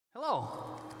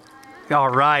All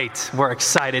right, we're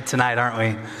excited tonight, aren't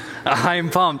we? I'm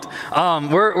pumped.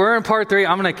 We're in part 3.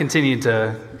 I'm going to continue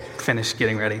to finish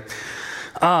getting ready.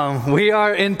 We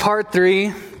are in part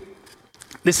 3.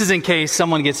 This is in case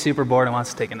someone gets super bored and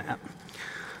wants to take a nap.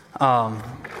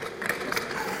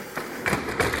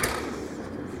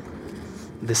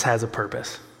 This has a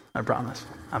purpose, I promise.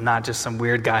 I'm not just some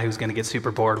weird guy who's going to get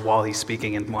super bored while he's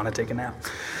speaking and want to take a nap.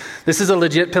 This is a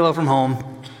legit pillow from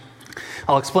home.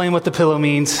 I'll explain what the pillow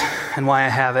means and why I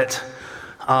have it.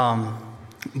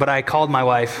 But I called my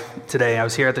wife today. I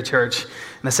was here at the church,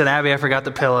 and I said, Abby, I forgot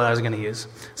the pillow that I was going to use.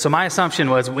 So my assumption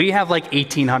was we have like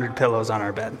 1,800 pillows on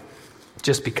our bed,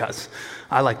 just because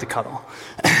I like to cuddle.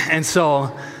 And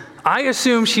so I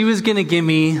assumed she was going to give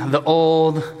me the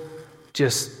old,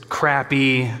 just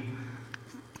crappy,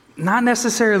 not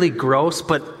necessarily gross,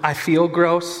 but I feel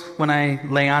gross when I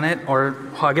lay on it or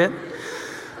hug it.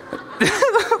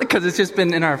 Because it's just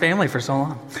been in our family for so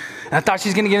long. And I thought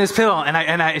she's going to give me this pillow.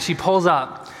 And she pulls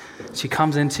up. She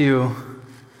comes into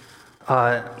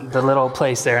the little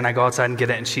place there, and I go outside and get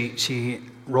it. And she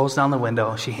rolls down the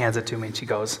window. She hands it to me, and she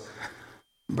goes,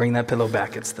 bring that pillow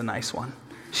back. It's the nice one.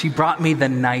 She brought me the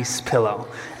nice pillow.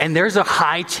 And there's a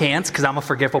high chance, because I'm a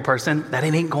forgetful person, that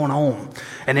it ain't going home.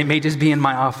 And it may just be in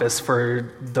my office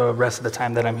for the rest of the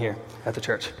time that I'm here at the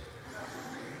church.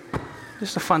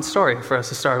 Just a fun story for us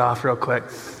to start off real quick.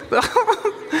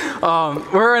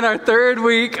 We're in our 3rd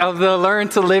week of the Learn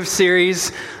to Live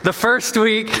series. The first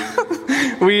week,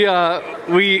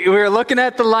 we're looking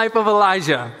at the life of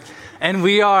Elijah. And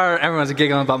everyone's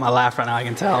giggling about my laugh right now, I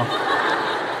can tell.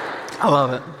 I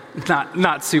love it.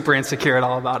 Not super insecure at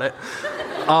all about it.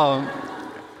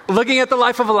 Looking at the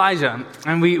life of Elijah.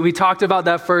 And we talked about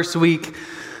that first week.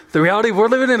 The reality, we're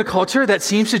living in a culture that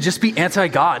seems to just be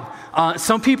anti-God.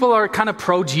 Some people are kind of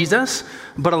pro-Jesus,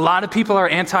 but a lot of people are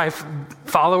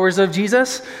anti-followers of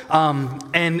Jesus.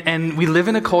 And we live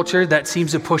in a culture that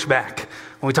seems to push back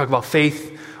when we talk about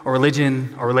faith or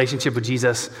religion or relationship with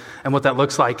Jesus and what that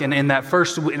looks like. And in that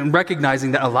first,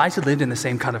 recognizing that Elijah lived in the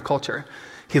same kind of culture.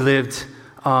 He lived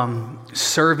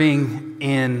serving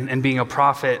in and being a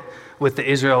prophet with the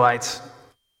Israelites,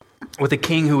 with a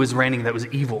king who was reigning that was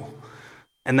evil.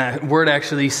 And that word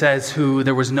actually says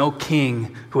there was no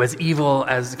king who as evil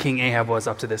as King Ahab was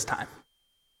up to this time.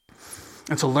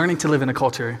 And so learning to live in a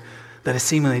culture that is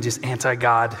seemingly just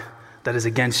anti-God, that is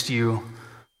against you.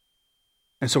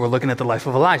 And so we're looking at the life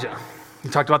of Elijah. We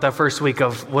talked about that first week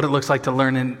of what it looks like to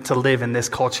learn to live in this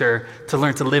culture, to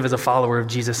learn to live as a follower of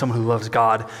Jesus, someone who loves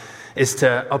God, is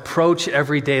to approach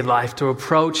everyday life, to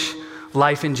approach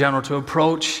life in general, to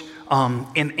approach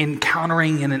in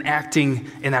encountering and in acting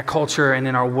in that culture and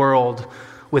in our world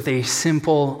with a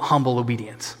simple, humble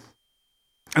obedience.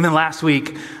 And then last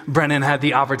week, Brennan had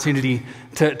the opportunity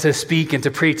to speak and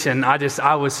to preach, and I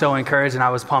was so encouraged and I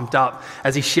was pumped up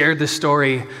as he shared the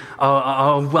story,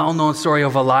 a well-known story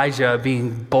of Elijah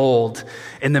being bold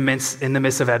in the midst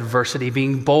of adversity,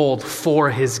 being bold for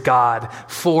his God,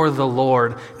 for the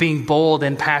Lord, being bold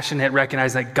and passionate,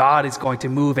 recognizing that God is going to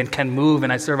move and can move,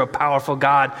 and I serve a powerful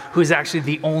God who is actually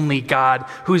the only God,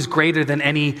 who is greater than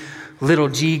any little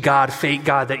g God, fake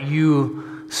God that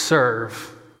you serve.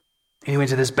 And he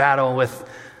went to this battle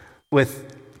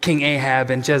with King Ahab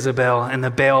and Jezebel and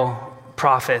the Baal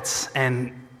prophets,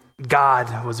 and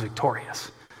God was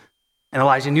victorious. And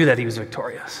Elijah knew that he was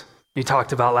victorious. We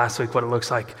talked about last week what it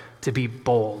looks like to be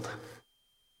bold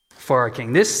for our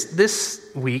King. This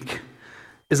week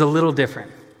is a little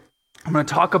different. I'm going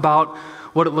to talk about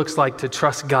what it looks like to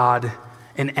trust God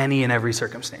in any and every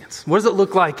circumstance. What does it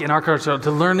look like in our culture as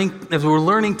we're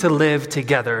learning to live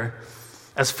together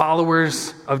as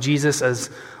followers of Jesus, as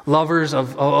lovers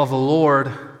of the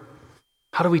Lord?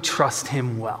 How do we trust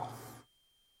him well?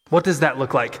 What does that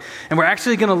look like? And we're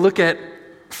actually going to look at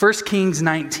 1 Kings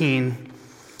 19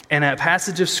 and a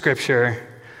passage of scripture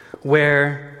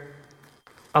where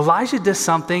Elijah does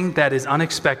something that is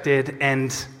unexpected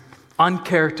and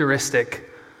uncharacteristic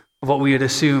of what we would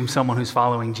assume someone who's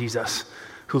following Jesus,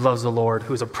 who loves the Lord,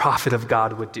 who's a prophet of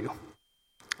God would do.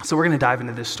 So we're going to dive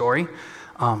into this story.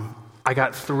 I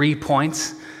got 3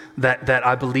 points that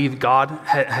I believe God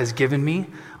has given me.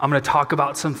 I'm going to talk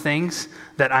about some things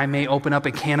that I may open up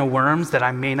a can of worms, that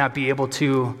I may not be able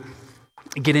to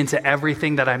get into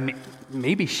everything that I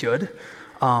maybe should.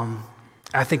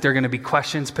 I think there are going to be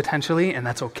questions potentially, and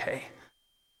that's okay.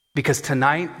 Because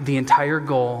tonight, the entire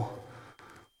goal,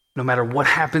 no matter what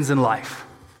happens in life,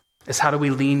 is how do we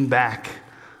lean back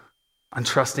on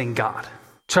trusting God,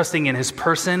 trusting in his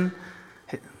person,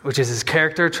 which is his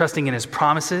character, trusting in his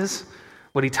promises,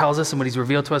 what he tells us and what he's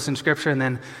revealed to us in Scripture, and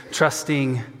then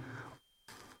trusting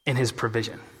in his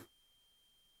provision.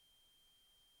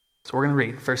 So we're going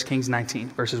to read 1 Kings 19,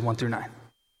 verses 1 through 9.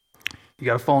 You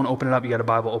got a phone, open it up. You got a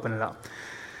Bible, open it up.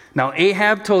 Now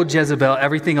Ahab told Jezebel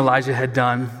everything Elijah had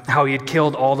done, how he had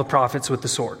killed all the prophets with the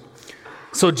sword.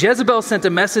 So Jezebel sent a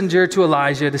messenger to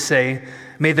Elijah to say,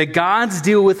 "May the gods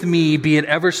deal with me, be it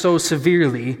ever so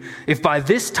severely, if by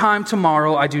this time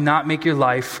tomorrow I do not make your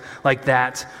life like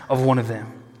that of one of them."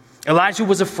 Elijah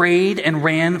was afraid and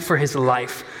ran for his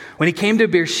life. When he came to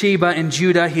Beersheba in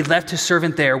Judah, he left his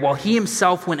servant there, while he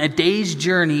himself went a day's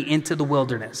journey into the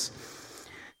wilderness.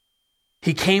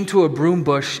 He came to a broom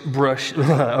bush,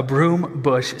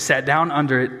 sat down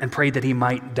under it, and prayed that he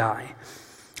might die.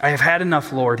 "I have had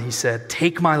enough, Lord," he said.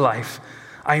 "Take my life.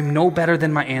 I am no better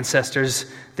than my ancestors."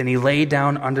 Then he lay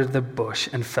down under the bush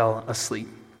and fell asleep.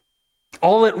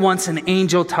 All at once an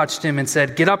angel touched him and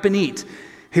said, "Get up and eat."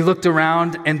 He looked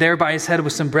around, and there by his head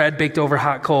was some bread baked over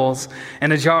hot coals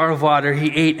and a jar of water.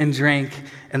 He ate and drank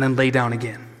and then lay down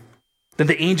again. Then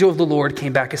the angel of the Lord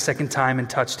came back a second time and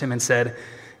touched him and said,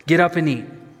 "Get up and eat,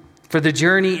 for the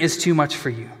journey is too much for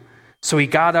you." So he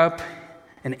got up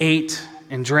and ate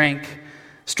and drank.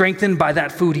 Strengthened by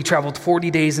that food, he traveled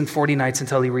 40 days and 40 nights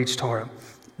until he reached Horeb,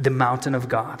 the mountain of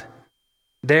God.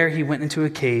 There he went into a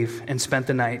cave and spent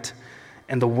the night,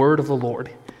 and the word of the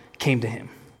Lord came to him.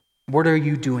 "What are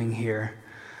you doing here,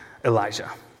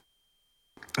 Elijah?"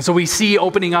 So we see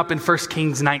opening up in 1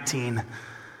 Kings 19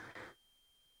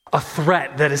 a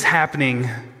threat that is happening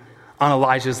on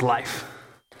Elijah's life.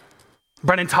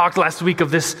 Brennan talked last week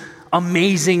of this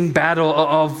amazing battle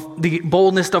of the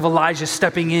boldness of Elijah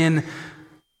stepping in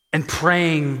and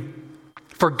praying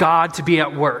for God to be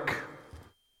at work.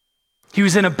 He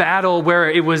was in a battle where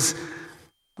it was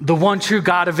the one true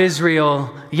God of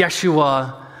Israel,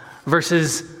 Yeshua,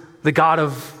 versus the God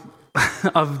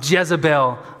of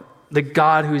Jezebel, the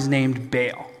God who is named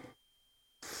Baal.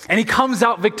 And he comes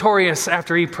out victorious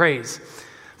after he prays,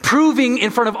 proving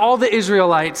in front of all the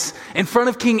Israelites, in front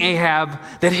of King Ahab,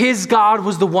 that his God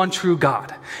was the one true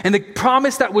God. And the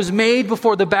promise that was made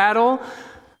before the battle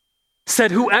said,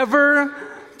 whoever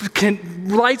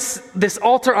lights this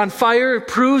altar on fire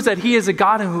proves that he is a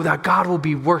God and who that God will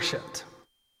be worshipped.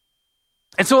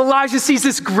 And so Elijah sees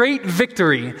this great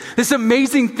victory, this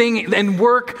amazing thing and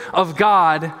work of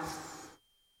God.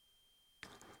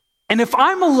 And if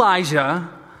I'm Elijah,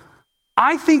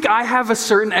 I think I have a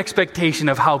certain expectation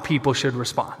of how people should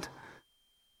respond.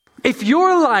 If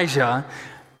you're Elijah,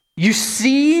 you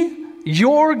see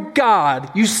your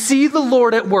God, you see the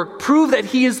Lord at work, prove that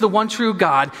he is the one true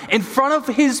God in front of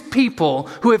his people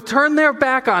who have turned their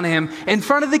back on him, in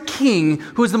front of the king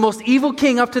who is the most evil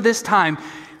king up to this time.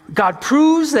 God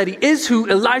proves that he is who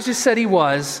Elijah said he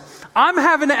was. I'm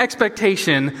having an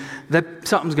expectation that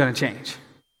something's going to change.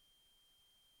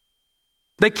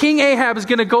 That King Ahab is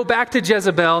going to go back to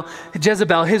Jezebel,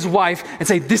 his wife, and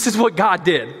say, this is what God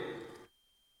did.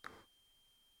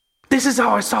 This is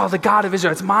how I saw the God of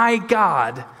Israel. It's my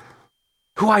God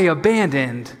who I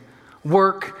abandoned,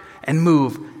 work, and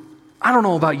move. I don't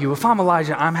know about you. If I'm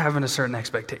Elijah, I'm having a certain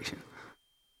expectation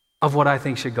of what I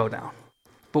think should go down.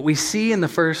 But we see in the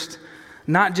first,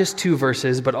 not just 2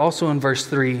 verses, but also in verse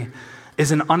 3,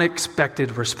 is an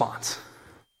unexpected response.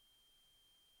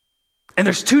 And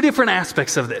there's 2 different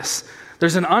aspects of this.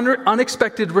 There's an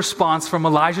unexpected response from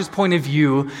Elijah's point of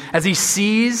view as he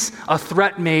sees a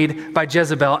threat made by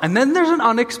Jezebel. And then there's an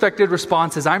unexpected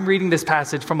response as I'm reading this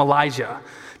passage from Elijah,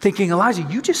 thinking, Elijah,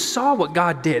 you just saw what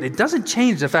God did. It doesn't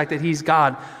change the fact that he's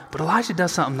God, but Elijah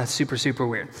does something that's super, super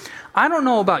weird. I don't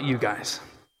know about you guys,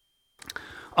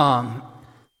 but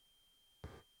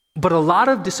a lot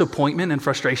of disappointment and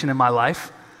frustration in my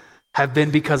life have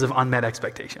been because of unmet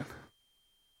expectation.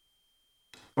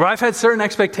 Where I've had certain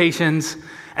expectations,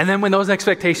 and then when those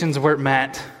expectations weren't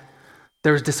met,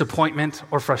 there was disappointment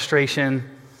or frustration,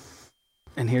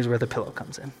 and here's where the pillow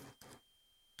comes in.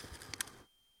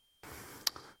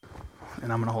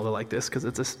 And I'm going to hold it like this because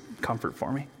it's a comfort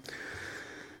for me.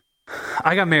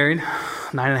 I got married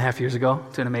 9.5 years ago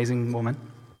to an amazing woman.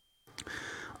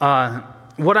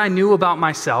 What I knew about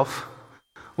myself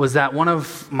was that one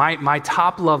of my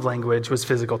top love language was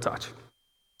physical touch.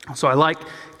 So I like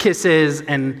kisses,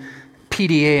 and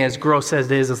PDA, as gross as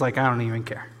it is like, I don't even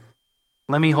care.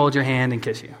 Let me hold your hand and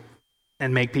kiss you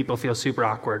and make people feel super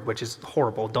awkward, which is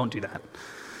horrible. Don't do that.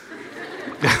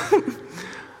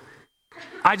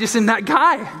 I just am that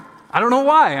guy. I don't know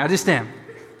why. I just am.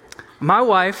 My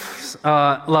wife's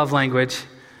love language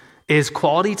is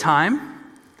quality time,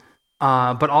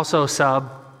 but also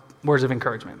words of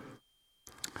encouragement.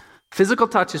 Physical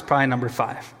touch is probably number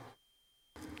 5.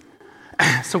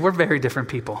 So we're very different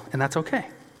people, and that's okay.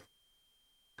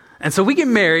 And so we get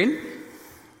married,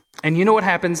 And you know what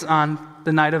happens on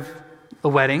the night of the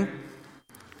wedding?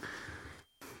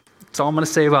 That's all I'm going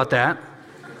to say about that.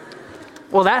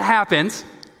 Well, that happens.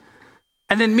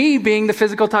 And then me, being the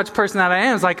physical touch person that I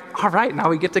am, is like, all right, now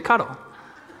we get to cuddle.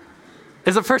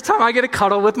 It's the first time I get to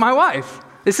cuddle with my wife.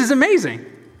 This is amazing.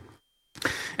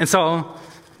 And so,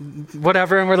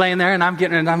 whatever, and we're laying there, and I'm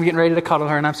getting ready to cuddle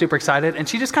her, and I'm super excited. And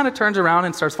she just kind of turns around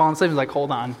and starts falling asleep. And like,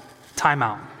 hold on, time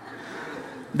out.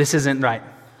 This isn't right.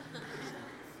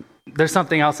 There's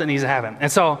something else that needs to happen.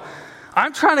 And so, I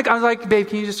was like, babe,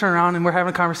 can you just turn around? And we're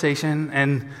having a conversation,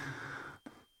 and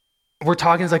we're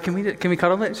talking. It's like, can we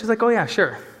cuddle it? She's like, oh yeah,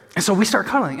 sure. And so we start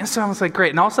cuddling. And so I was like,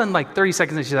 great. And all of a sudden, like 30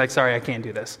 seconds in, she's like, sorry, I can't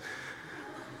do this.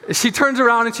 She turns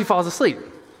around and she falls asleep.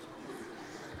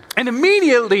 And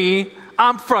immediately,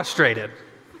 I'm frustrated.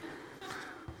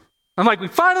 I'm like, we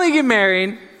finally get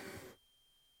married.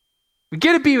 We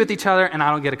get to be with each other, and I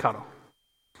don't get a cuddle.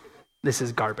 This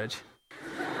is garbage.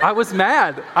 I was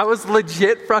mad. I was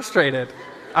legit frustrated.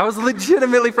 I was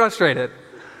legitimately frustrated.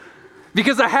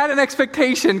 Because I had an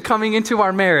expectation coming into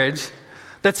our marriage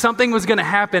that something was going to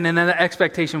happen, and then the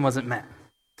expectation wasn't met.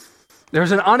 There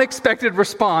was an unexpected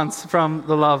response from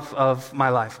the love of my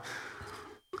life.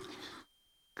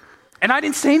 And I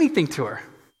didn't say anything to her.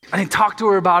 I didn't talk to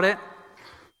her about it.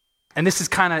 And this is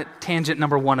kind of tangent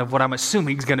number one of what I'm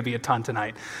assuming is going to be a ton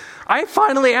tonight. I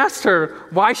finally asked her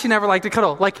why she never liked to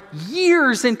cuddle, like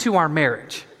years into our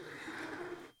marriage.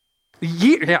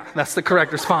 Yeah, that's the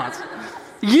correct response.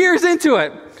 Years into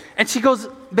it. And she goes,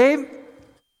 babe,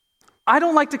 I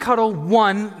don't like to cuddle,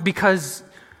 one, because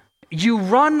you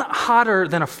run hotter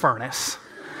than a furnace.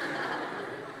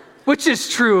 Which is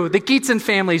true. The Geetson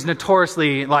family is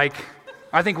notoriously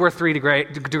I think we're 3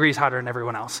 degrees hotter than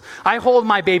everyone else. I hold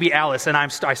my baby Alice and I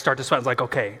start to sweat. It's like,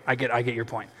 okay, I get your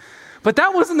point. But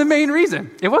that wasn't the main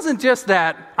reason. It wasn't just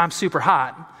that I'm super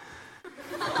hot.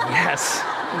 Yes.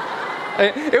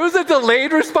 It was a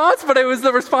delayed response, but it was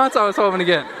the response I was hoping to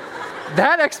get.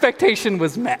 That expectation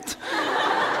was met.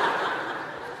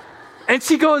 And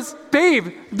she goes,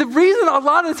 babe, the reason a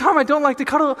lot of the time I don't like to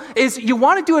cuddle is you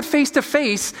want to do it face to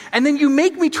face, and then you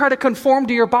make me try to conform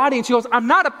to your body. And she goes, I'm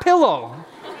not a pillow.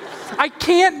 I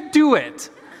can't do it.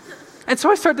 And so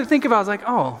I started to think about it. I was like,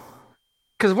 oh,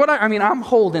 because I'm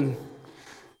holding.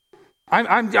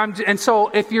 And so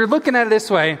if you're looking at it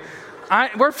this way,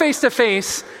 we're face to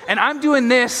face, and I'm doing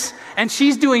this, and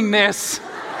she's doing this,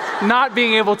 not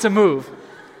being able to move.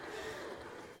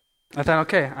 I thought,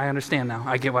 okay, I understand now.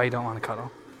 I get why you don't want to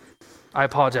cuddle. I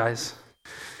apologize.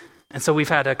 And so we've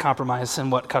had a compromise in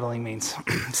what cuddling means.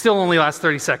 Still only lasts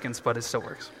 30 seconds, but it still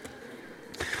works.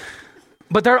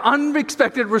 But there are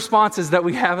unexpected responses that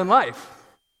we have in life.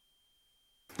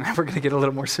 And we're going to get a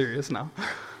little more serious now.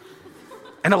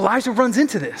 And Elijah runs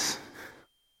into this.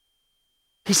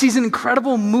 He sees an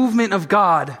incredible movement of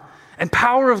God and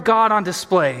power of God on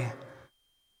display.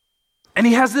 And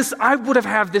he has this, I would have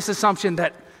had this assumption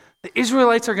that the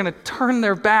Israelites are going to turn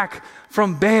their back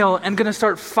from Baal and going to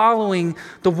start following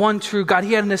the one true God.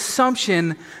 He had an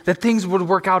assumption that things would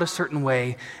work out a certain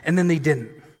way, and then they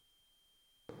didn't.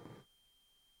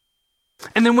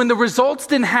 And then when the results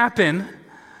didn't happen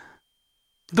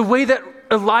the way that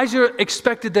Elijah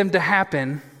expected them to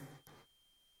happen,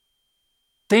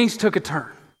 things took a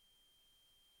turn.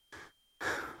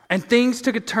 And things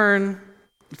took a turn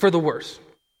for the worse.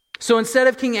 So instead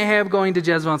of King Ahab going to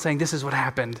Jezebel and saying, this is what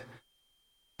happened,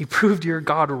 he proved your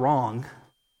God wrong.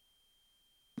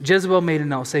 Jezebel made a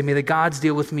note, say, may the gods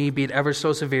deal with me, be it ever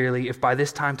so severely, if by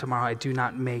this time tomorrow I do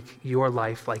not make your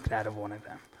life like that of one of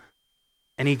them.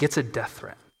 And he gets a death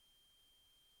threat.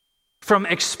 From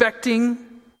expecting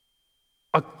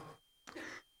a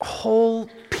whole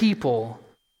people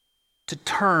to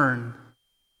turn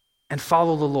and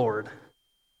follow the Lord,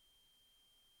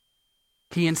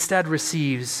 he instead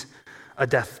receives a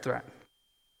death threat.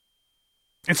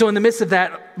 And so in the midst of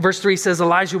that, verse 3 says,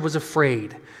 Elijah was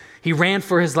afraid. He ran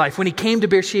for his life. When he came to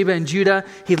Beersheba in Judah,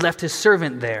 he left his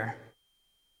servant there,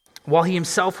 while he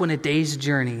himself went a day's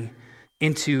journey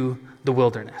into the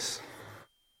wilderness.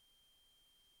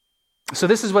 So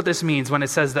this is what this means when it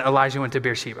says that Elijah went to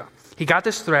Beersheba. He got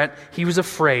this threat. He was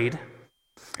afraid.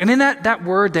 And in that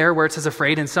word there where it says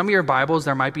afraid, in some of your Bibles,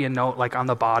 there might be a note like on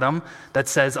the bottom that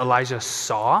says Elijah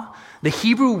saw. The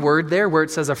Hebrew word there where it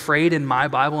says afraid in my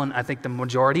Bible, and I think the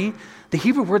majority, the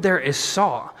Hebrew word there is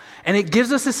saw. And it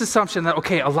gives us this assumption that,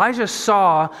 okay, Elijah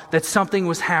saw that something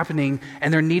was happening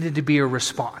and there needed to be a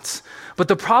response. But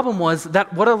the problem was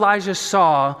that what Elijah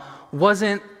saw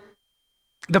wasn't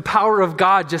the power of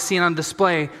God just seen on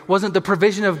display wasn't the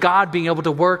provision of God being able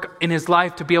to work in his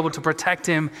life to be able to protect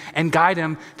him and guide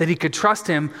him, that he could trust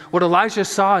him. What Elijah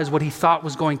saw is what he thought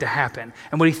was going to happen.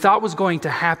 And what he thought was going to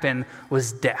happen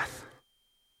was death.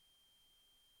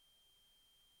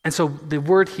 And so the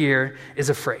word here is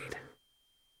afraid.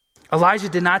 Elijah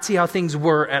did not see how things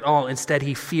were at all. Instead,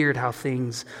 he feared how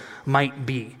things might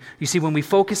be. You see, when we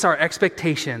focus on our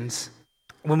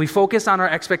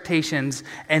expectations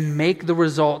and make the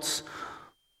results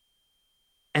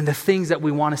and the things that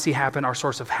we want to see happen our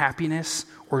source of happiness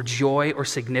or joy or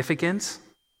significance,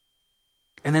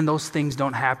 and then those things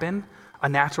don't happen, a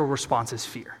natural response is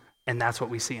fear. And that's what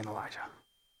we see in Elijah.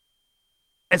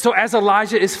 And so as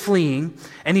Elijah is fleeing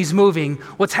and he's moving,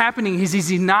 what's happening is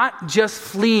he's not just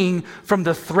fleeing from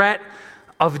the threat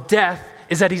of death,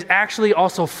 is that he's actually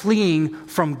also fleeing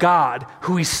from God,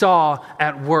 who he saw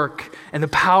at work and the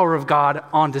power of God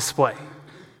on display.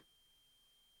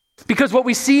 Because what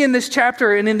we see in this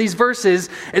chapter and in these verses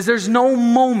is there's no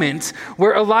moment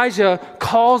where Elijah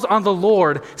calls on the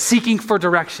Lord seeking for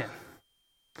direction.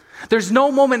 There's no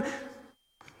moment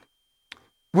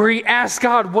where he asks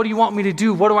God, what do you want me to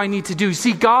do? What do I need to do?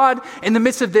 See, God in the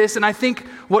midst of this, and I think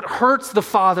what hurts the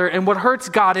Father and what hurts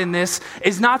God in this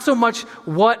is not so much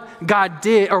what God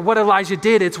did or what Elijah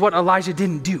did, it's what Elijah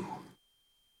didn't do.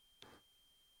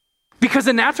 Because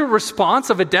the natural response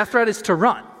of a death threat is to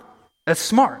run. That's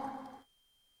smart.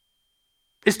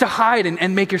 It's to hide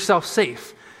and make yourself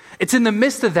safe. It's in the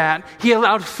midst of that, he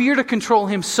allowed fear to control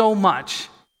him so much.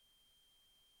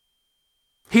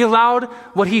 He allowed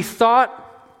what he thought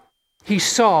he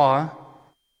saw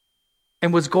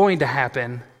and was going to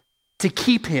happen to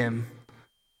keep him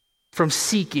from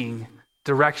seeking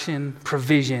direction,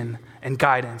 provision, and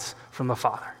guidance from the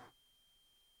Father.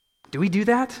 Do we do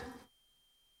that?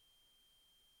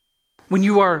 When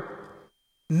you are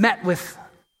met with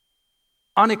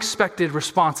unexpected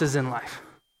responses in life,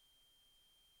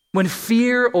 when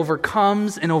fear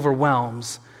overcomes and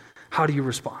overwhelms, how do you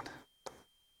respond?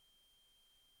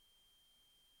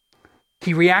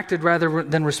 He reacted rather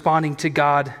than responding to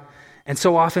God, and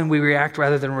so often we react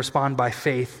rather than respond by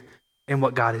faith in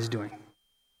what God is doing.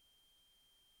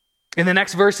 In the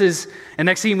next verses and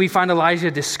next scene, we find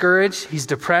Elijah discouraged, he's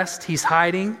depressed, he's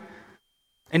hiding,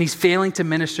 and he's failing to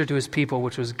minister to his people,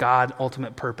 which was God's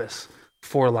ultimate purpose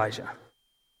for Elijah.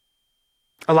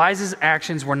 Elijah's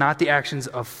actions were not the actions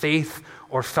of faith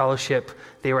or fellowship.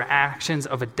 They were actions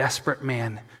of a desperate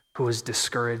man who was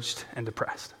discouraged and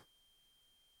depressed.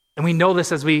 And we know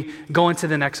this as we go into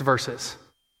the next verses.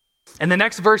 In the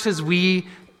next verses, we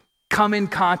come in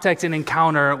contact and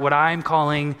encounter what I'm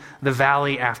calling the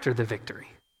valley after the victory.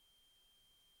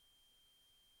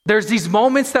 There's these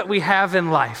moments that we have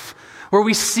in life where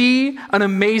we see an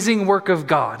amazing work of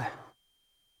God.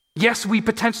 Yes, we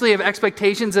potentially have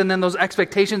expectations, and then those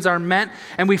expectations are met,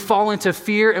 and we fall into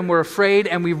fear, and we're afraid,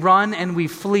 and we run, and we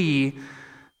flee.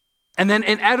 And then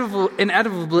inevitably,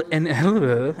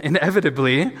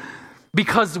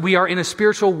 because we are in a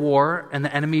spiritual war, and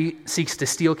the enemy seeks to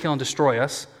steal, kill, and destroy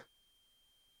us,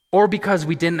 or because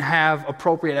we didn't have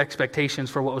appropriate expectations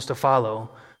for what was to follow,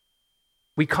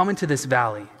 we come into this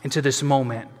valley, into this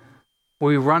moment, where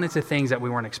we run into things that we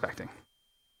weren't expecting.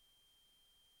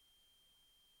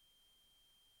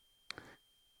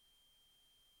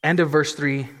 End of verse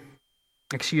 3.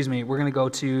 We're going to go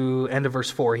to end of verse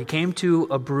 4. He came to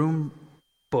a broom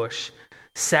bush,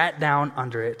 sat down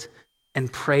under it, and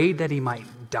prayed that he might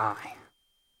die.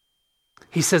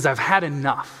 He says, I've had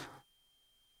enough.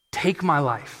 Take my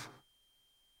life.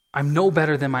 I'm no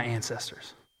better than my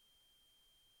ancestors.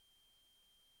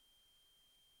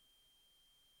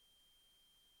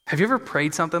 Have you ever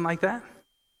prayed something like that?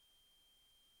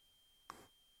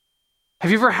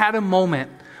 Have you ever had a moment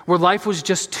where life was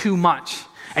just too much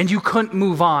and you couldn't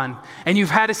move on, and you've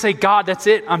had to say, God, that's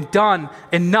it, I'm done,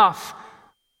 enough,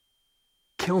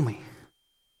 kill me?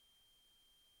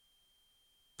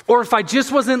 Or if I just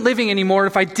wasn't living anymore,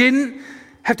 if I didn't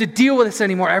have to deal with this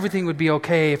anymore, everything would be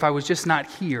okay. If I was just not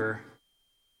here,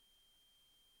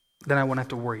 then I wouldn't have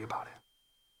to worry about it.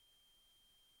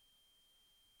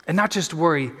 And not just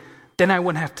worry, then I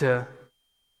wouldn't have to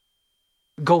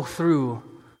go through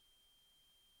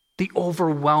the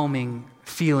overwhelming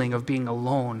feeling of being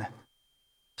alone,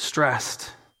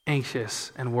 stressed,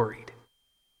 anxious, and worried.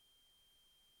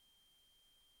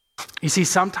 You see,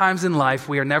 sometimes in life,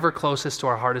 we are never closest to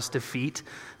our hardest defeat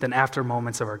than after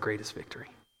moments of our greatest victory.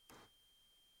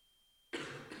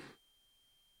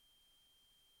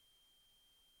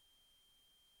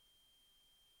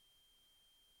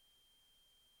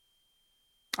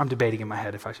 I'm debating in my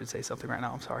head if I should say something right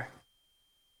now. I'm sorry.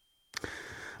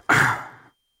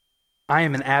 I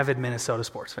am an avid Minnesota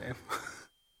sports fan.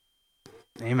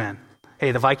 Amen.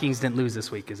 Hey, the Vikings didn't lose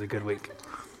this week. Is a good week.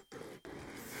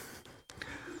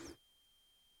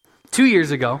 2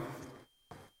 years ago,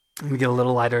 we get a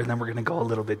little lighter, and then we're going to go a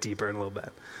little bit deeper in a little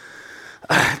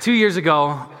bit. 2 years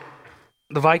ago,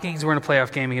 the Vikings were in a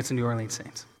playoff game against the New Orleans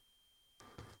Saints.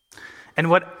 And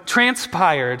what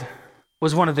transpired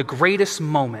was one of the greatest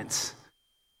moments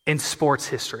in sports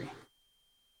history.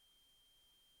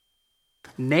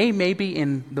 Nay, maybe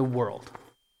in the world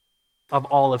of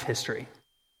all of history.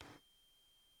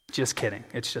 Just kidding.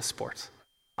 It's just sports.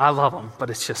 I love them, but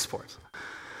it's just sports.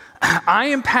 I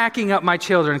am packing up my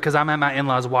children because I'm at my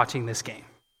in-laws watching this game.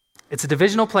 It's a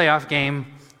divisional playoff game.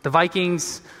 The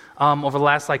Vikings, over the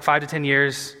last 5 to 10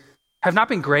 years, have not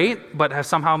been great, but have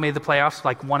somehow made the playoffs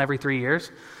one every 3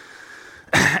 years.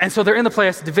 And so they're in the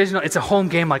playoffs, divisional. It's a home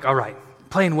game, all right,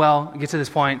 playing well, get to this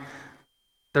point.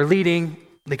 They're leading.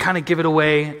 They kind of give it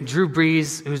away. Drew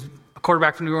Brees, who's a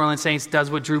quarterback from New Orleans Saints,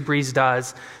 does what Drew Brees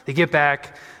does. They get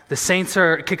back. The Saints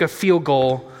kick a field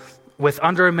goal with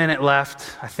under a minute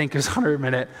left. I think it was under a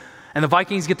minute. And the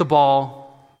Vikings get the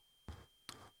ball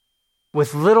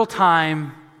with little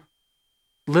time,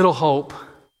 little hope.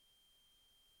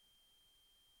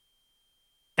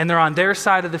 And they're on their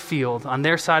side of the field, on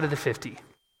their side of the 50.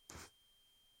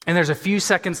 And there's a few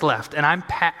seconds left. And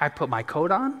I put my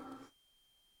coat on.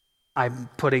 I'm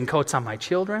putting coats on my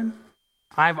children.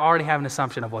 I already have an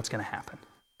assumption of what's going to happen.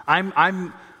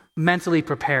 I'm mentally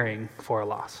preparing for a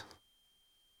loss.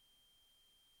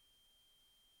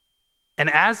 And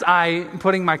as I'm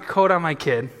putting my coat on my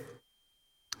kid,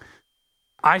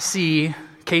 I see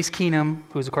Case Keenum,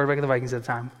 who was the quarterback of the Vikings at the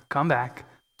time, come back,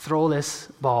 throw this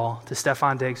ball to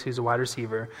Stefon Diggs, who's a wide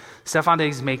receiver. Stefon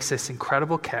Diggs makes this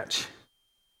incredible catch.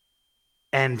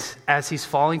 And as he's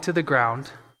falling to the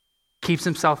ground, keeps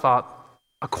himself up,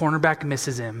 a cornerback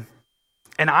misses him.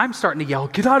 And I'm starting to yell,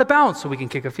 get out of bounds so we can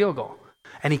kick a field goal.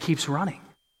 And he keeps running.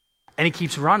 And he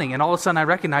keeps running. And all of a sudden I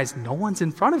recognize no one's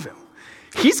in front of him.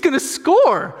 He's going to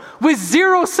score with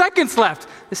 0 seconds left.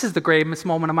 This is the greatest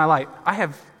moment of my life. I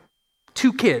have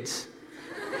 2 kids.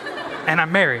 And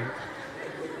I'm married.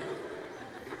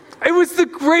 It was the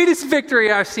greatest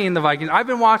victory I've seen the Vikings. I've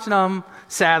been watching them,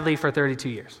 sadly, for 32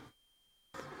 years.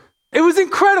 It was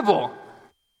incredible.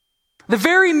 The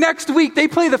very next week, they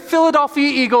play the Philadelphia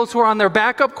Eagles, who are on their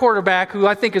backup quarterback, who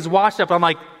I think is washed up. I'm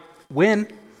like, win.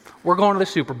 We're going to the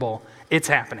Super Bowl. It's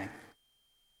happening.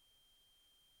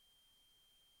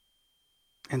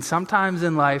 And sometimes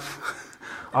in life,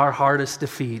 our hardest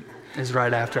defeat is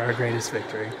right after our greatest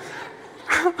victory.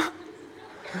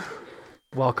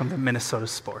 Welcome to Minnesota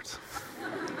sports.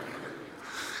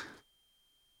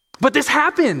 But this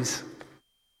happens.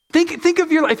 Think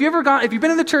of your life. If you've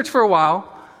been in the church for a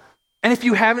while, and if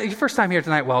you haven't, your first time here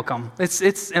tonight, welcome.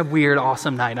 It's a weird,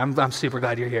 awesome night. I'm super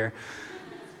glad you're here.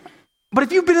 But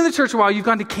if you've been in the church a while, you've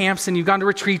gone to camps and you've gone to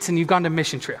retreats and you've gone to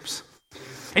mission trips.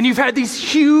 And you've had these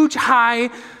huge,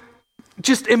 high,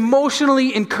 just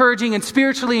emotionally encouraging and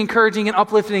spiritually encouraging and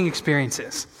uplifting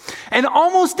experiences. And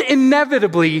almost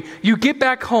inevitably, you get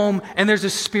back home and there's a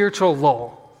spiritual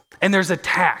lull. And there's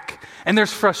attack. And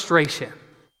there's frustration.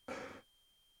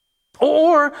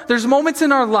 Or there's moments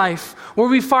in our life where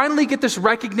we finally get this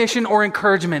recognition or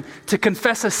encouragement to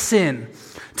confess a sin,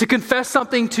 to confess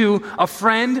something to a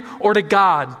friend or to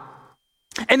God.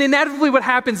 And inevitably what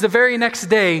happens the very next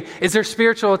day is their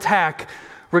spiritual attack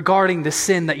regarding the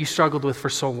sin that you struggled with for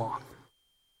so long.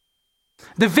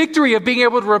 The victory of being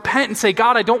able to repent and say,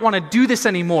 God, I don't want to do this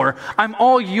anymore. I'm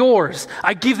all yours.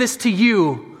 I give this to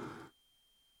you.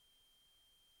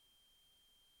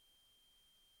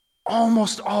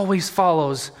 Almost always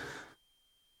follows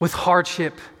with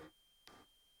hardship,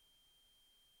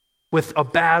 with a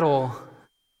battle,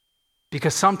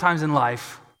 because sometimes in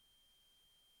life,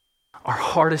 our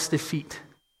hardest defeat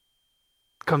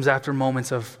comes after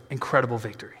moments of incredible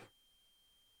victory.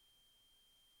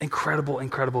 Incredible,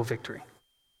 incredible victory.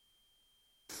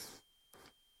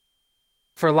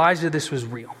 For Elijah, this was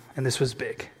real, and this was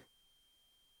big.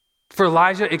 For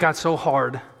Elijah, it got so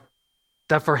hard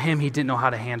that for him, he didn't know how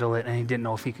to handle it, and he didn't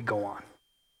know if he could go on.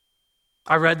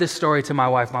 I read this story to my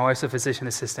wife. My wife's a physician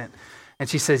assistant, and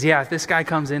she says, yeah, if this guy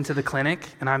comes into the clinic,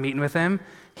 and I'm meeting with him,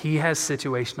 he has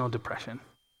situational depression,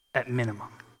 at minimum.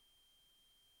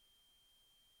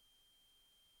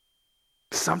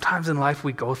 Sometimes in life,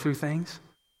 we go through things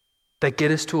that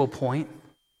get us to a point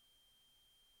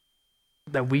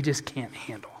that we just can't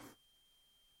handle.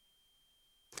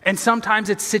 And sometimes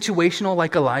it's situational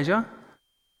like Elijah.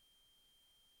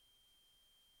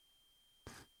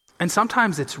 And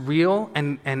sometimes it's real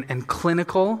and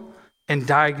clinical and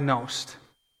diagnosed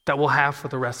that we'll have for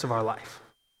the rest of our life.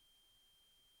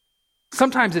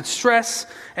 Sometimes it's stress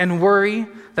and worry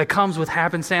that comes with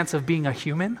happenstance of being a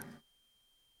human.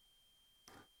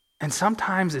 And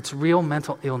sometimes it's real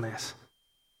mental illness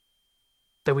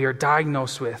that we are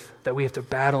diagnosed with, that we have to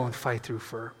battle and fight through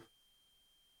forever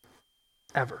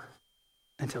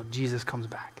until Jesus comes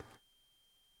back.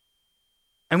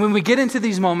 And when we get into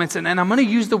these moments, and I'm going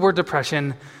to use the word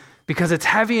depression because it's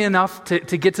heavy enough to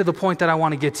get to the point that I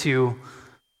want to get to.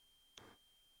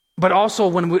 But also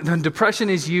when depression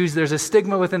is used, there's a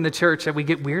stigma within the church that we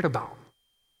get weird about.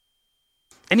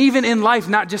 And even in life,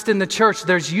 not just in the church,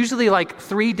 there's usually like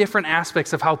 3 different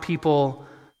aspects of how people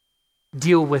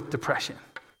deal with depression.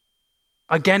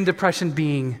 Again, depression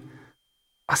being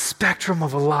a spectrum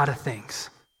of a lot of things.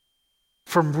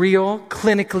 From real,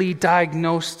 clinically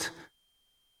diagnosed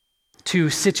to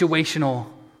situational,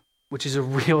 which is a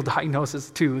real diagnosis,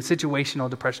 to situational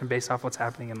depression based off what's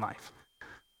happening in life.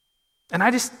 And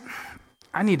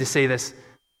I need to say this.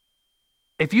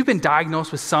 If you've been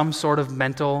diagnosed with some sort of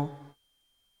mental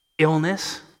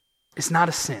illness, it's not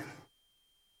a sin.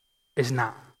 It's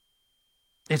not.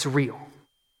 It's real.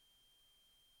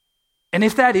 And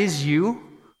if that is you,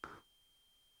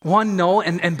 know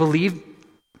and believe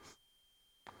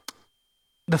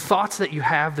the thoughts that you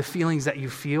have, the feelings that you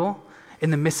feel, in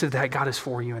the midst of that, God is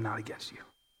for you and not against you.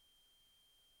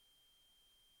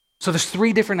 So there's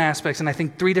 3 different aspects, and I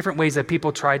think 3 different ways that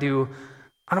people try to,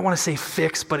 I don't want to say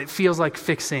fix, but it feels like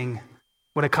fixing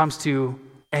when it comes to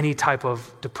any type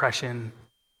of depression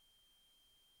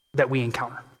that we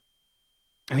encounter.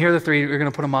 And here are the 3. We're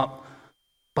going to put them up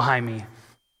behind me.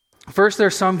 First, there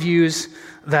are some views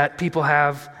that people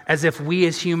have as if we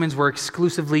as humans were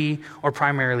exclusively or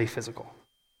primarily physical.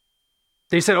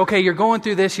 They said, okay, you're going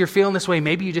through this, you're feeling this way,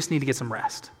 maybe you just need to get some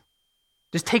rest.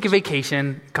 Just take a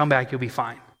vacation, come back, you'll be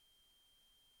fine.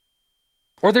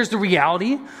 Or there's the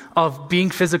reality of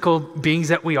being physical beings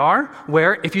that we are,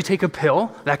 where if you take a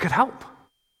pill, that could help.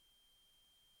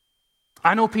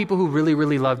 I know people who really,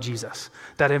 really love Jesus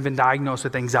that have been diagnosed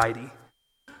with anxiety,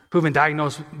 who've been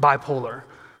diagnosed bipolar,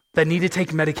 that need to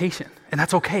take medication, and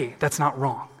that's okay. That's not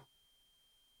wrong.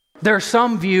 There are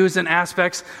some views and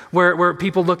aspects where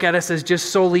people look at us as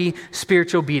just solely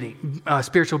spiritual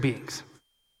beings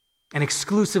and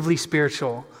exclusively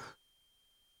spiritual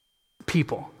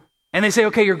people. And they say,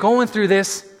 okay, you're going through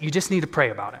this, you just need to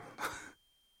pray about it.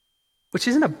 Which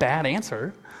isn't a bad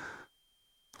answer.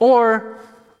 Or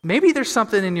maybe there's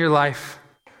something in your life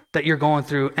that you're going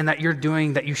through and that you're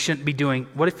doing that you shouldn't be doing.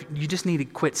 What if you just need to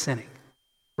quit sinning?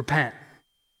 Repent.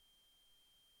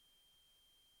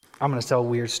 I'm going to tell a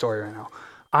weird story right now.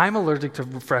 I'm allergic to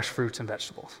fresh fruits and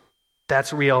vegetables.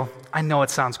 That's real. I know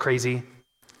it sounds crazy.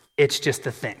 It's just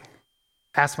a thing.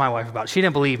 Ask my wife about it. She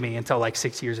didn't believe me until like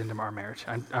 6 years into our marriage.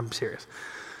 I'm serious.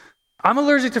 I'm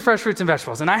allergic to fresh fruits and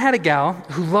vegetables. And I had a gal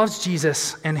who loves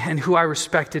Jesus and who I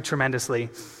respected tremendously,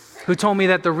 who told me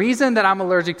that the reason that I'm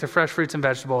allergic to fresh fruits and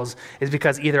vegetables is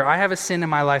because either I have a sin in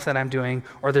my life that I'm doing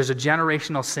or there's a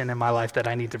generational sin in my life that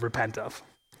I need to repent of.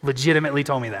 Legitimately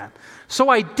told me that. So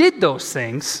I did those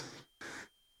things,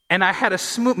 and I had a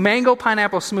mango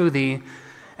pineapple smoothie,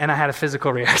 and I had a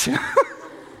physical reaction.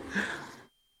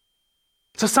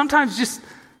 So sometimes just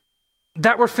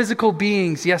that we're physical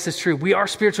beings, yes, it's true. We are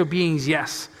spiritual beings,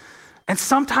 yes. And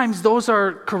sometimes those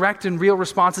are correct and real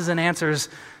responses and answers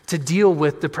to deal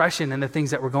with depression and the things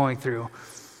that we're going through.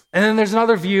 And then there's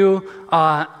another view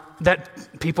that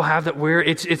people have that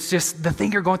it's just the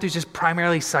thing you're going through is just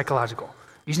primarily psychological.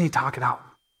 You just need to talk it out.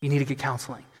 You need to get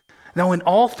counseling. Now, in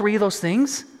all 3 of those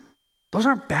things, those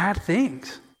aren't bad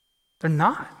things. They're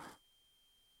not.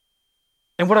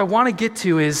 And what I want to get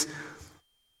to is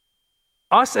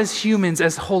us as humans,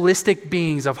 as holistic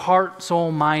beings of heart,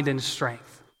 soul, mind, and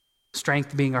strength.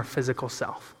 Strength being our physical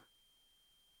self.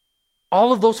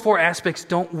 All of those 4 aspects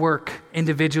don't work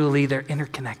individually. They're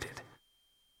interconnected.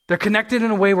 They're connected in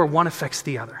a way where one affects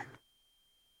the other.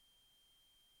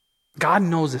 God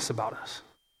knows this about us.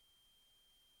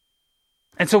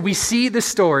 And so we see the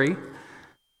story,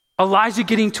 Elijah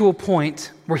getting to a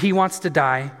point where he wants to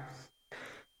die.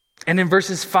 And in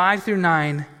verses 5 through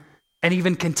 9, and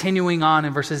even continuing on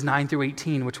in verses 9 through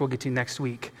 18, which we'll get to next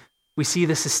week, we see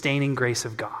the sustaining grace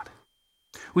of God.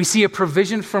 We see a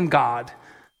provision from God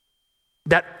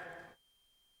that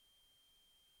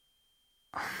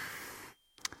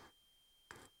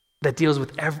deals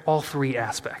with all 3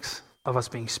 aspects of us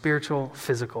being spiritual,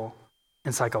 physical,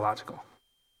 and psychological.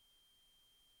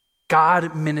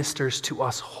 God ministers to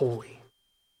us wholly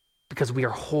because we are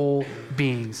whole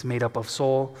beings made up of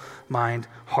soul, mind,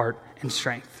 heart, and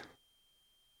strength.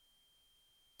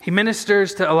 He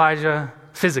ministers to Elijah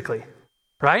physically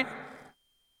right?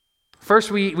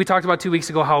 First, we talked about 2 weeks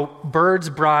ago how birds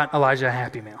brought Elijah a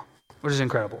happy meal, which is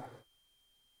incredible.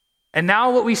 And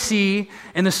now what we see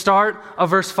in the start of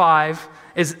verse 5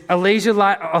 is Elijah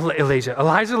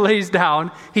lays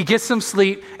down, he gets some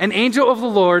sleep, an angel of the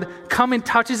Lord comes and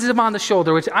touches him on the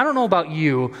shoulder, which I don't know about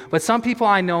you, but some people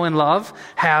I know and love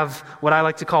have what I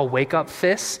like to call wake-up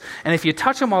fists, and if you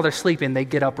touch them while they're sleeping, they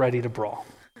get up ready to brawl.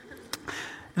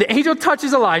 The angel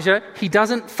touches Elijah. He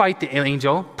doesn't fight the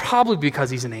angel, probably because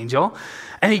he's an angel,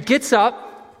 and he gets up,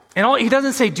 and he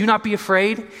doesn't say, do not be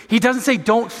afraid. He doesn't say,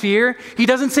 don't fear. He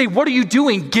doesn't say, what are you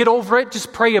doing? Get over it.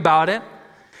 Just pray about it.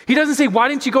 He doesn't say, why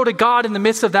didn't you go to God in the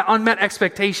midst of that unmet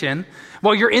expectation?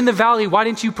 While you're in the valley, why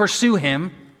didn't you pursue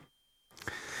him?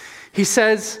 He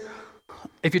says,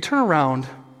 if you turn around,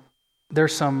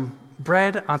 there's some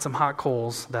bread on some hot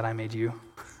coals that I made you.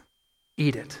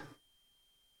 Eat it.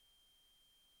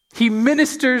 He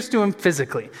ministers to him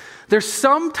physically. There's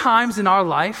some times in our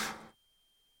life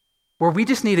where we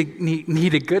just need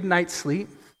a good night's sleep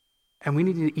and we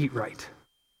need to eat right.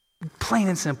 Plain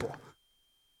and simple.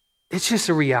 It's just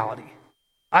a reality.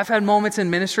 I've had moments in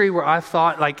ministry where I've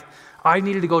thought like I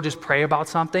needed to go just pray about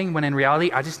something when in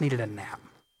reality I just needed a nap.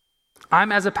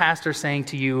 I'm as a pastor saying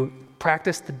to you,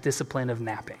 practice the discipline of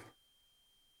napping.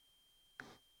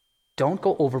 Don't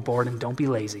go overboard and don't be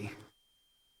lazy.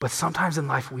 But sometimes in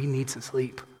life we need some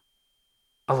sleep.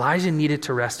 Elijah needed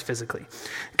to rest physically.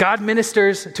 God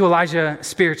ministers to Elijah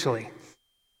spiritually.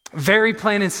 Very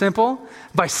plain and simple.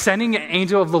 By sending an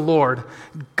angel of the Lord,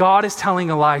 God is telling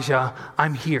Elijah,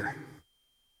 I'm here.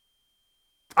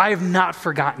 I have not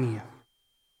forgotten you.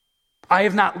 I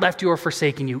have not left you or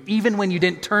forsaken you. Even when you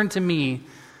didn't turn to me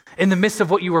in the midst of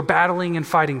what you were battling and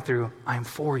fighting through, I am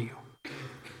for you.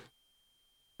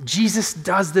 Jesus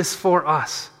does this for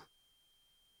us.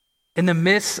 In the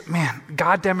midst,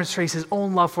 God demonstrates his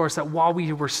own love for us that while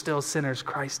we were still sinners,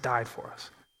 Christ died for us.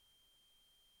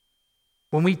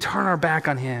 When we turn our back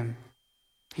on him,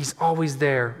 he's always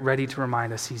there, ready to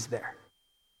remind us he's there.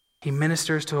 He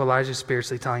ministers to Elijah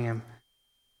spiritually, telling him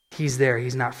he's there,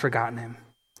 he's not forgotten him,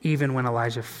 even when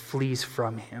Elijah flees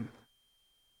from him.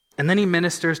 And then he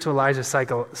ministers to Elijah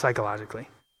psychologically.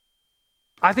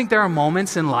 I think there are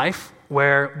moments in life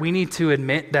where we need to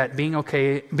admit that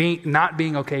not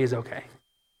being okay is okay.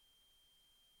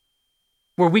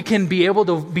 Where we can be able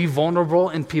to be vulnerable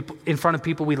in front of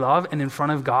people we love and in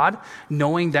front of God,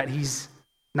 knowing that he's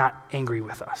not angry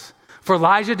with us. For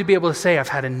Elijah to be able to say, I've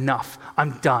had enough,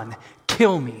 I'm done,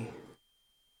 kill me.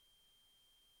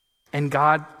 And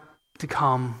God to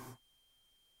come,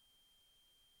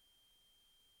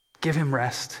 give him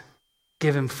rest,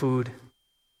 give him food.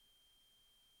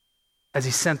 As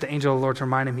he sent the angel of the Lord to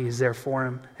remind him he is there for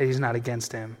him, that he's not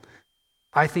against him.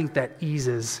 I think that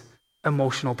eases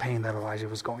emotional pain that Elijah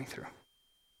was going through.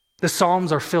 The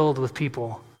Psalms are filled with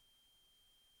people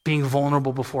being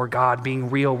vulnerable before God, being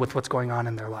real with what's going on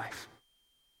in their life.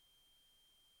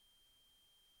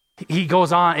 It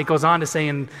goes on to say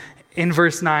in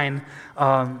verse 9,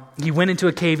 he went into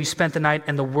a cave, he spent the night,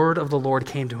 and the word of the Lord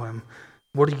came to him.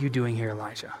 What are you doing here,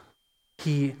 Elijah?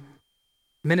 He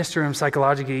ministered him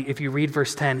psychologically. If you read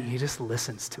verse 10, he just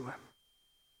listens to him.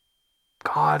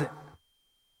 God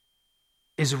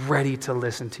is ready to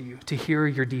listen to you, to hear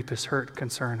your deepest hurt,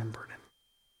 concern, and burden.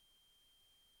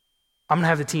 I'm going to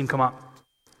have the team come up.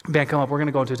 Band, come up. We're going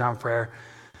to go into a time of prayer.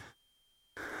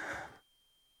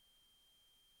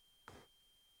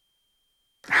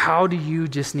 How do you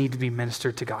just need to be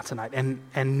ministered to God tonight?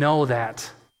 And know that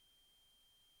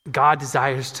God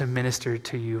desires to minister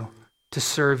to you, to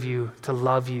serve you, to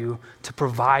love you, to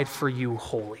provide for you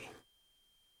wholly.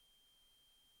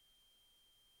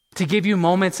 To give you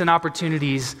moments and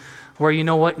opportunities where, you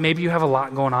know what, maybe you have a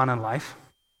lot going on in life.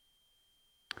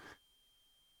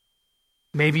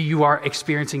 Maybe you are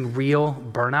experiencing real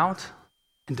burnout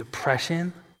and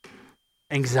depression,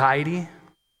 anxiety.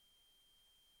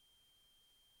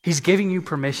 He's giving you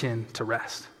permission to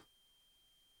rest.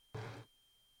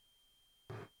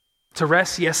 To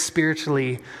rest, yes,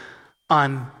 spiritually,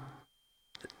 on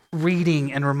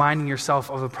reading and reminding yourself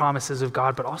of the promises of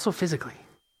God, but also physically.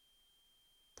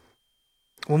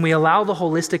 When we allow the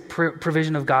holistic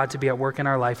provision of God to be at work in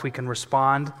our life, we can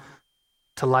respond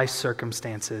to life's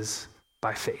circumstances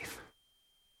by faith.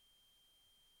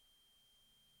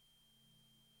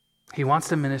 He wants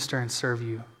to minister and serve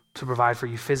you, to provide for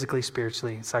you physically,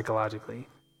 spiritually, and psychologically.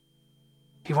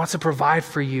 He wants to provide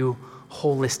for you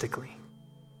holistically.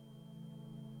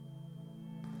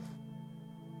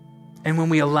 And when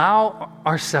we allow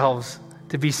ourselves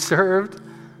to be served,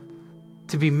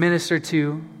 to be ministered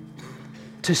to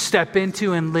step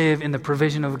into and live in the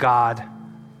provision of God,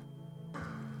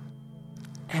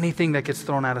 anything that gets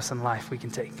thrown at us in life we can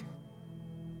take.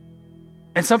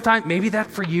 And sometimes, maybe that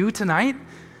for you tonight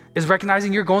is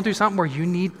recognizing you're going through something where you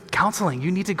need counseling.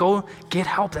 You need to go get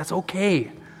help. That's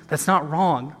okay. That's not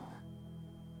wrong.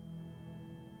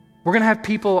 We're going to have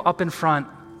people up in front,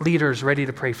 leaders ready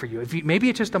to pray for you. Maybe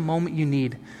it's just a moment you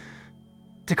need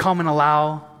to come and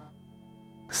allow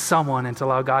someone and to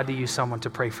allow God to use someone to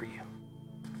pray for you.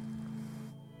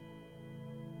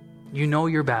 You know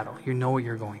your battle. You know what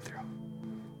you're going through.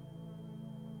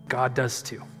 God does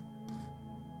too.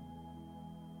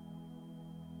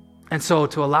 And so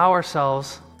to allow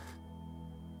ourselves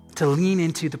to lean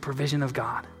into the provision of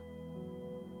God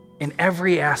in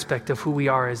every aspect of who we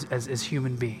are as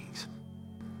human beings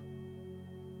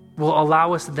will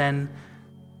allow us then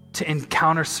to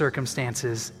encounter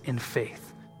circumstances in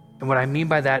faith. And what I mean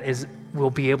by that is we'll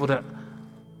be able to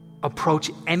approach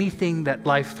anything that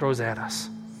life throws at us,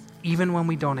 even when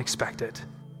we don't expect it,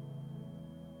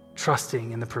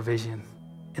 trusting in the provision,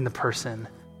 in the person,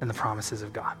 and the promises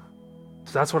of God.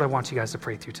 So that's what I want you guys to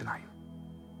pray through tonight.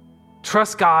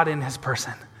 Trust God in his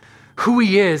person, who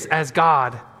he is as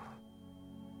God,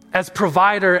 as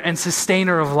provider and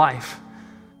sustainer of life,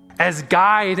 as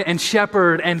guide and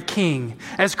shepherd and king,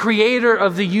 as creator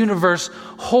of the universe,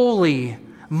 holy,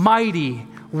 mighty,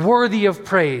 worthy of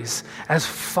praise, as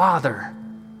Father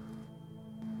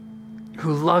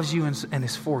who loves you and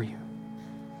is for you.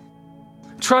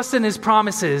 Trust in his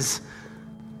promises.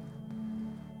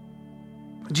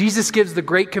 Jesus gives the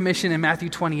Great Commission in Matthew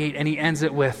 28, and he ends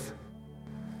it with,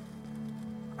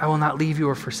 I will not leave you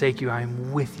or forsake you. I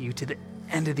am with you to the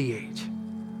end of the age.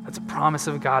 That's a promise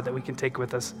of God that we can take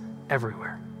with us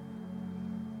everywhere.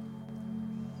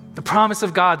 The promise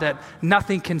of God that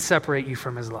nothing can separate you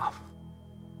from his love.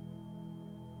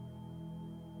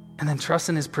 And then trust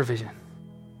in his provision.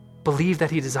 Believe that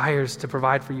he desires to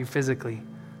provide for you physically,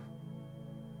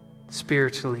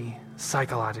 spiritually,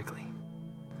 psychologically.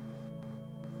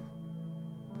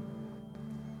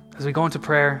 As we go into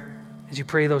prayer, as you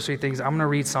pray those three things, I'm going to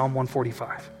read Psalm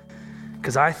 145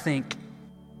 because I think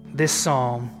this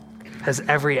psalm has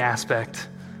every aspect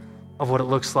of what it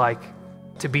looks like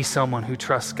to be someone who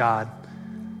trusts God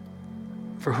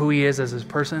for who he is as his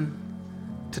person,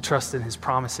 to trust in his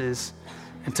promises,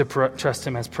 and to trust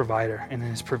him as provider and in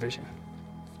his provision.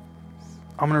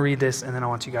 I'm going to read this, and then I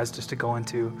want you guys just to go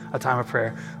into a time of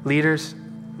prayer. Leaders,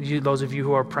 those of you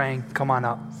who are praying, come on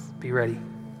up. Be ready.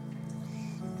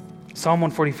 Psalm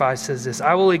 145 says this,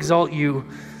 I will exalt you,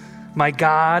 my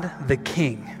God, the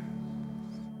King.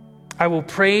 I will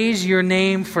praise your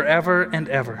name forever and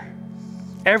ever.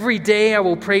 Every day I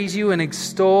will praise you and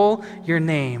extol your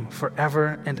name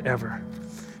forever and ever.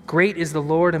 Great is the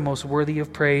Lord and most worthy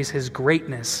of praise. His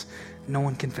greatness no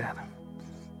one can fathom.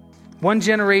 One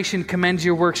generation commends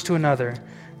your works to another.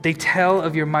 They tell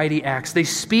of your mighty acts. They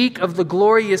speak of the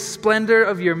glorious splendor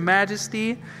of your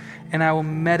majesty, and I will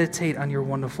meditate on your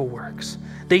wonderful works.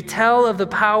 They tell of the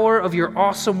power of your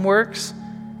awesome works,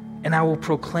 and I will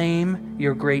proclaim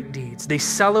your great deeds. They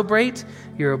celebrate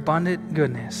your abundant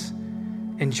goodness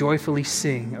and joyfully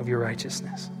sing of your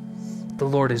righteousness. The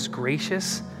Lord is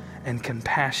gracious and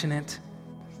compassionate,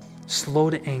 slow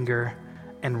to anger,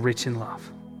 and rich in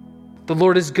love. The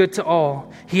Lord is good to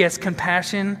all. He has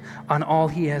compassion on all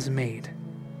he has made.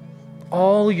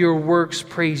 All your works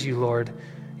praise you, Lord.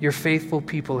 Your faithful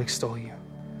people extol you.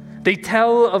 They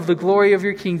tell of the glory of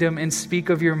your kingdom and speak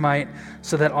of your might,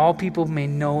 so that all people may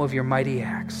know of your mighty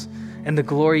acts and the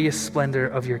glorious splendor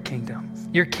of your kingdom.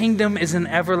 Your kingdom is an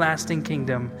everlasting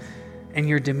kingdom, and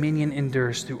your dominion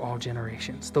endures through all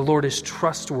generations. The Lord is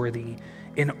trustworthy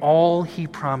in all he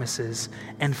promises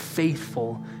and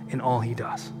faithful in all he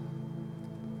does.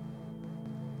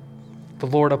 The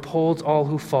Lord upholds all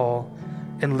who fall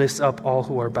and lifts up all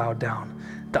who are bowed down.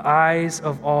 The eyes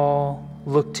of all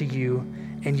look to you,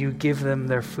 and you give them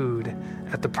their food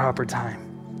at the proper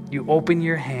time. You open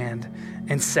your hand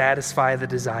and satisfy the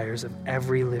desires of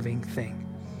every living thing.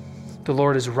 The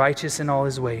Lord is righteous in all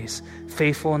his ways,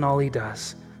 faithful in all he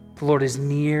does. The Lord is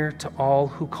near to all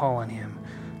who call on him,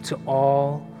 to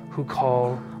all who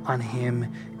call on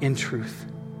him in truth.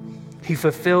 He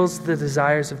fulfills the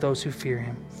desires of those who fear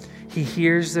him. He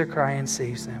hears their cry and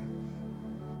saves them.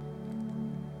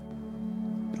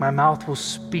 My mouth will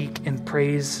speak in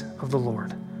praise of the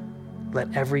Lord.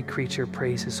 Let every creature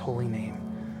praise his holy name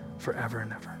forever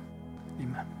and ever.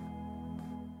 Amen.